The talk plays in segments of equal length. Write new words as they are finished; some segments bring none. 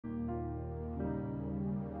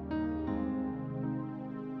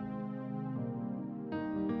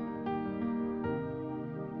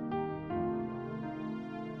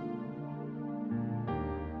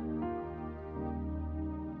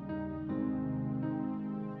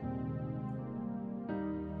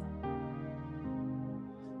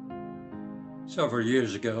Several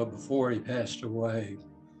years ago, before he passed away,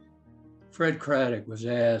 Fred Craddock was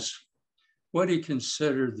asked what he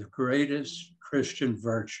considered the greatest Christian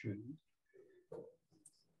virtue.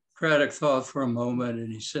 Craddock thought for a moment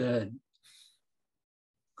and he said,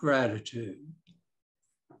 gratitude.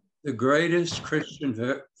 The greatest Christian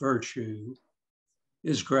virtue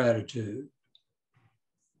is gratitude.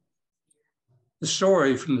 The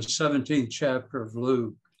story from the 17th chapter of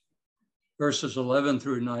Luke, verses 11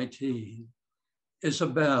 through 19, is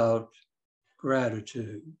about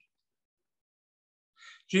gratitude.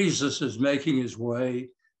 Jesus is making his way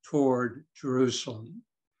toward Jerusalem.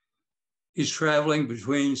 He's traveling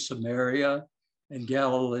between Samaria and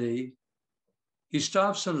Galilee. He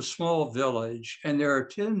stops in a small village, and there are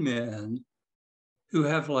 10 men who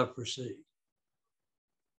have leprosy.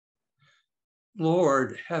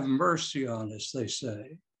 Lord, have mercy on us, they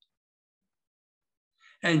say.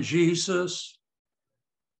 And Jesus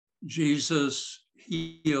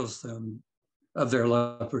heals them of their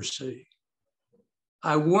leprosy.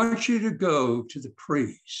 I want you to go to the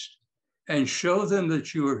priest and show them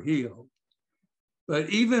that you are healed.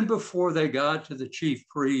 But even before they got to the chief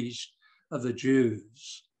priest of the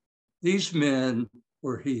Jews, these men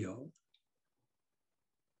were healed.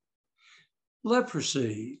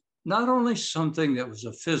 Leprosy, not only something that was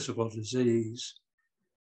a physical disease,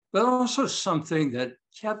 but also something that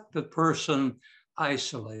kept the person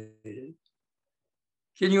isolated.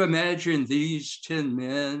 Can you imagine these 10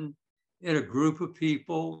 men in a group of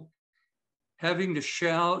people having to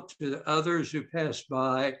shout to the others who pass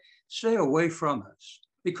by, stay away from us,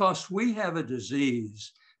 because we have a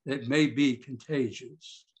disease that may be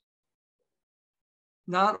contagious?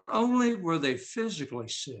 Not only were they physically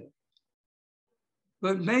sick,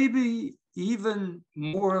 but maybe even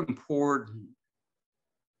more important,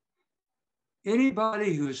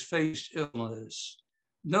 anybody who's faced illness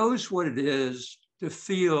knows what it is to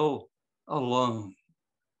feel alone,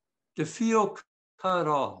 to feel cut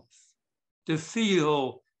off, to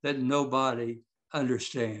feel that nobody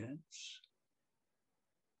understands.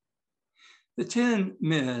 The 10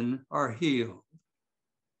 men are healed.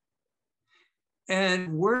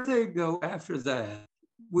 And where they go after that,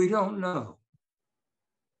 we don't know.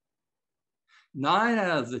 9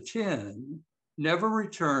 out of the 10 never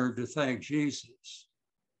returned to thank Jesus.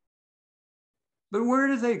 But where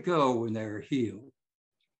do they go when they're healed?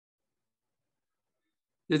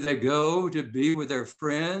 Did they go to be with their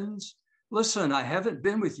friends? Listen, I haven't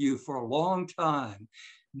been with you for a long time.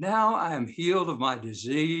 Now I am healed of my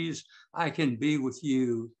disease. I can be with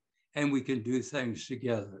you and we can do things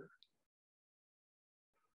together.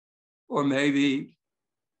 Or maybe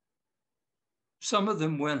some of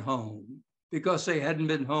them went home because they hadn't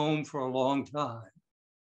been home for a long time.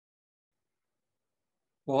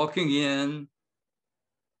 Walking in,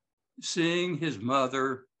 seeing his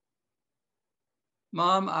mother.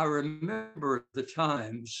 Mom, I remember the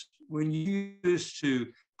times when you used to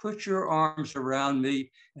put your arms around me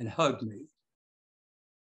and hug me.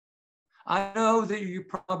 I know that you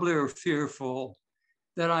probably are fearful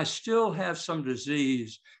that I still have some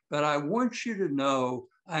disease, but I want you to know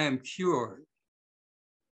I am cured.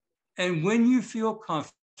 And when you feel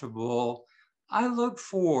comfortable, I look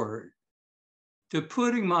forward to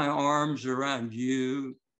putting my arms around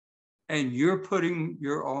you and you're putting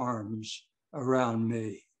your arms around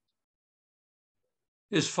me.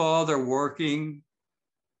 His father working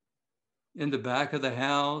in the back of the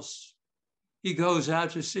house, he goes out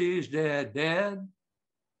to see his dad. Dad,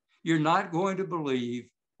 you're not going to believe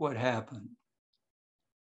what happened.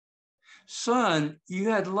 Son, you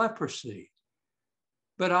had leprosy,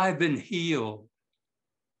 but I've been healed.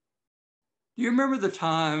 Do you remember the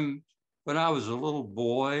time when I was a little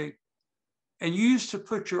boy and you used to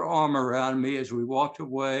put your arm around me as we walked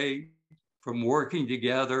away from working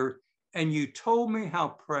together, and you told me how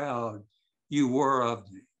proud you were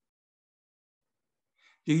of me?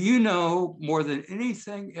 Do you know more than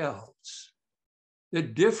anything else the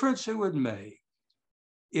difference it would make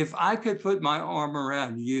if I could put my arm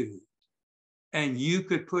around you and you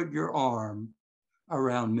could put your arm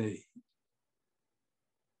around me?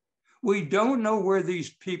 We don't know where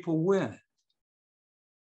these people went,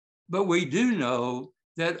 but we do know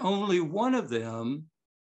that only one of them,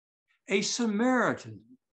 a Samaritan,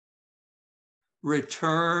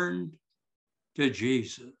 returned to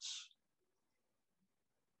Jesus.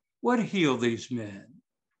 What healed these men?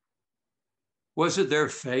 Was it their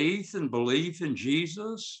faith and belief in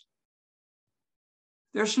Jesus?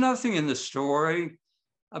 There's nothing in the story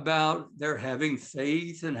about their having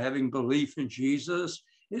faith and having belief in Jesus.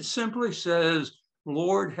 It simply says,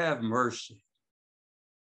 Lord, have mercy.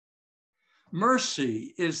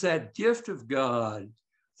 Mercy is that gift of God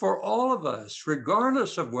for all of us,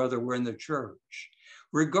 regardless of whether we're in the church,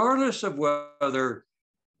 regardless of whether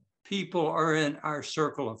people are in our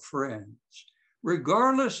circle of friends,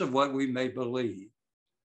 regardless of what we may believe.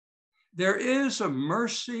 There is a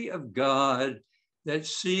mercy of God that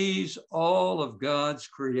sees all of God's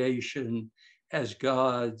creation as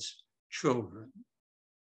God's children.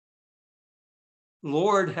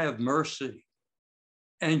 Lord, have mercy.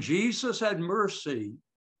 And Jesus had mercy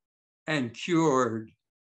and cured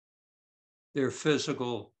their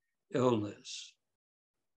physical illness.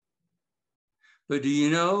 But do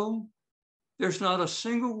you know, there's not a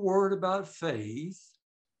single word about faith,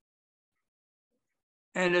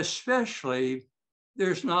 and especially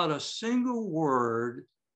there's not a single word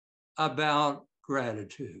about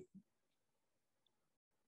gratitude.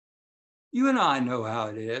 You and I know how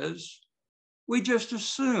it is. We just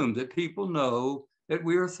assume that people know that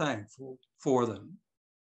we are thankful for them.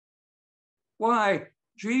 Why,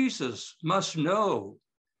 Jesus must know,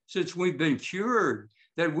 since we've been cured,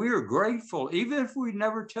 that we are grateful, even if we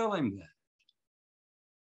never tell him that.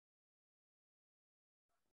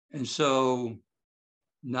 And so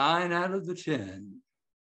 9 out of the 10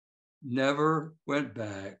 never went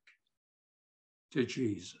back to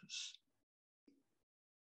Jesus.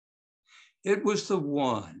 It was the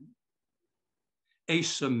one, a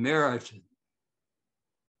Samaritan.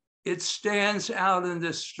 It stands out in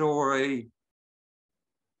this story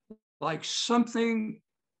like something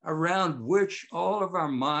around which all of our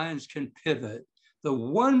minds can pivot. The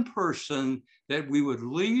one person that we would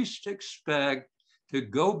least expect to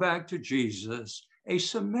go back to Jesus, a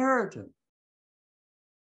Samaritan.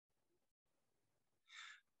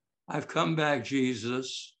 I've come back,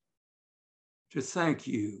 Jesus, to thank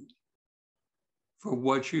you for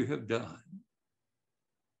what you have done.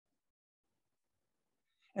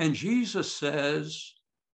 And Jesus says,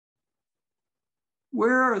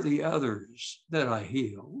 where are the others that I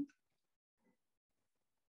healed?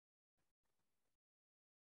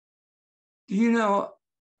 Do you know,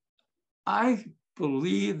 I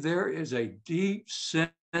believe there is a deep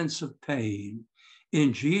sense of pain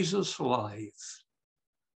in Jesus' life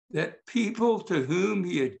that people to whom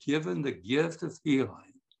he had given the gift of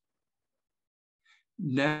healing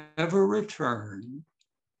never returned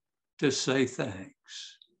to say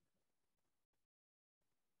thanks.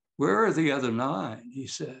 Where are the other 9? He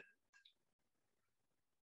said.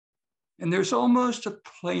 And there's almost a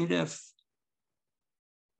plaintive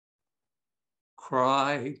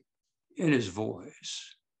cry in his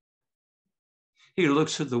voice. He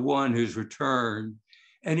looks at the one who's returned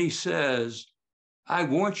and he says, I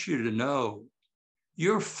want you to know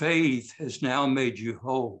your faith has now made you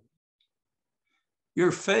whole.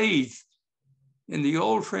 Your faith in the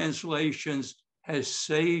old translations has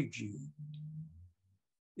saved you.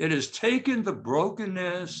 It has taken the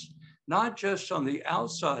brokenness, not just on the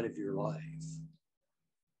outside of your life,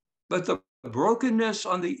 but the brokenness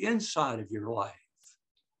on the inside of your life.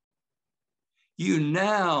 You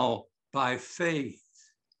now, by faith,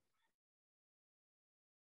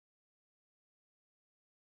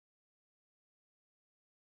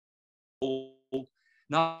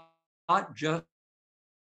 not just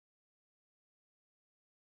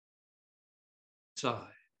side.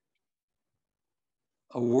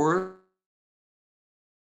 A word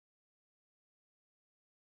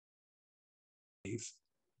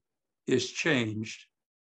is changed.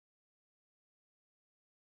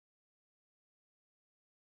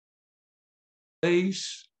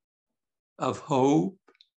 Place of hope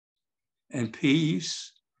and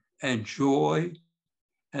peace and joy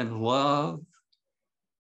and love.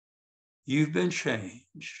 You've been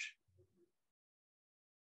changed.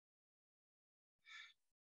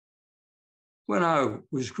 When I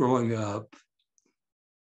was growing up,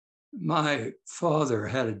 my father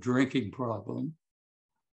had a drinking problem.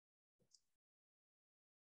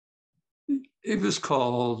 It was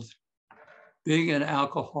called being an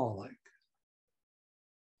alcoholic.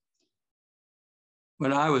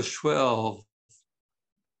 When I was 12,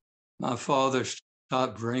 my father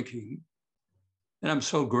stopped drinking. And I'm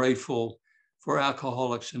so grateful for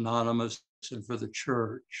Alcoholics Anonymous and for the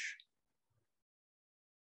church.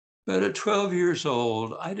 But at 12 years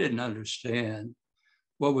old, I didn't understand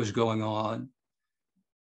what was going on.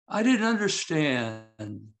 I didn't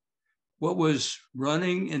understand what was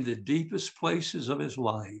running in the deepest places of his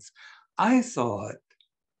life. I thought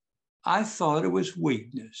it was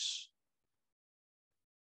weakness.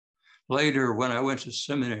 Later, when I went to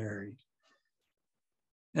seminary,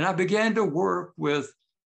 and I began to work with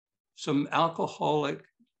some alcoholic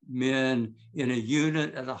men in a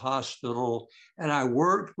unit at a hospital, and I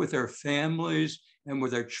worked with their families and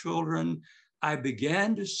with their children, I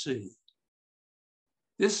began to see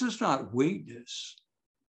this is not weakness,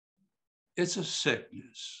 it's a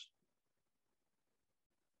sickness.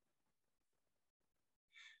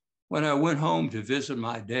 When I went home to visit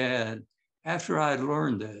my dad, after I had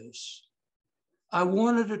learned this, I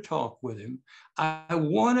wanted to talk with him. I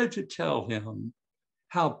wanted to tell him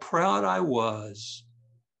how proud I was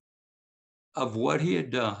of what he had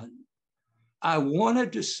done. I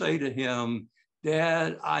wanted to say to him,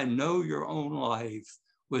 Dad, I know your own life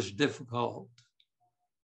was difficult.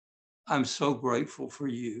 I'm so grateful for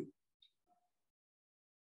you.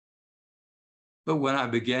 But when I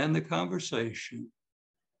began the conversation,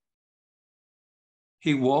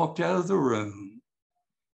 he walked out of the room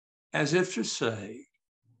as if to say,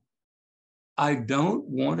 I don't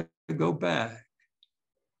want to go back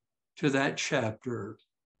to that chapter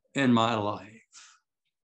in my life.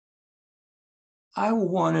 I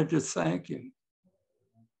wanted to thank him.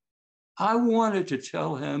 I wanted to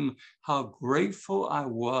tell him how grateful I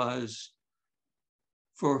was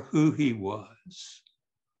for who he was.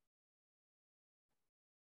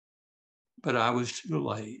 But I was too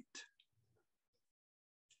late.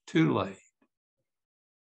 Too late.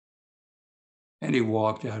 And he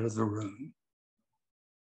walked out of the room.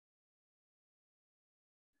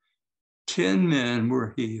 10 men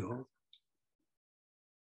were healed,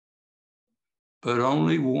 but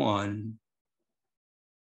only one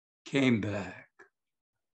came back,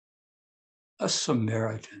 a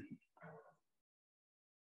Samaritan.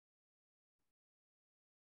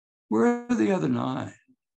 Where are the other 9?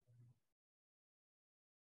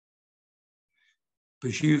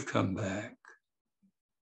 But you've come back.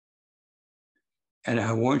 And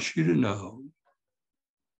I want you to know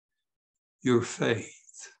your faith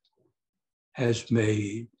has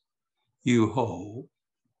made you whole.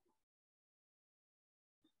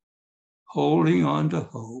 Holding on to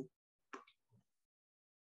hope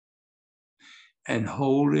and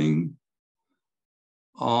holding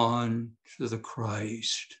on to the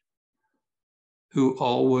Christ who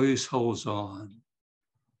always holds on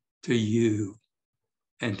to you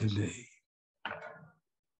and to me.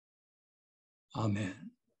 Amen.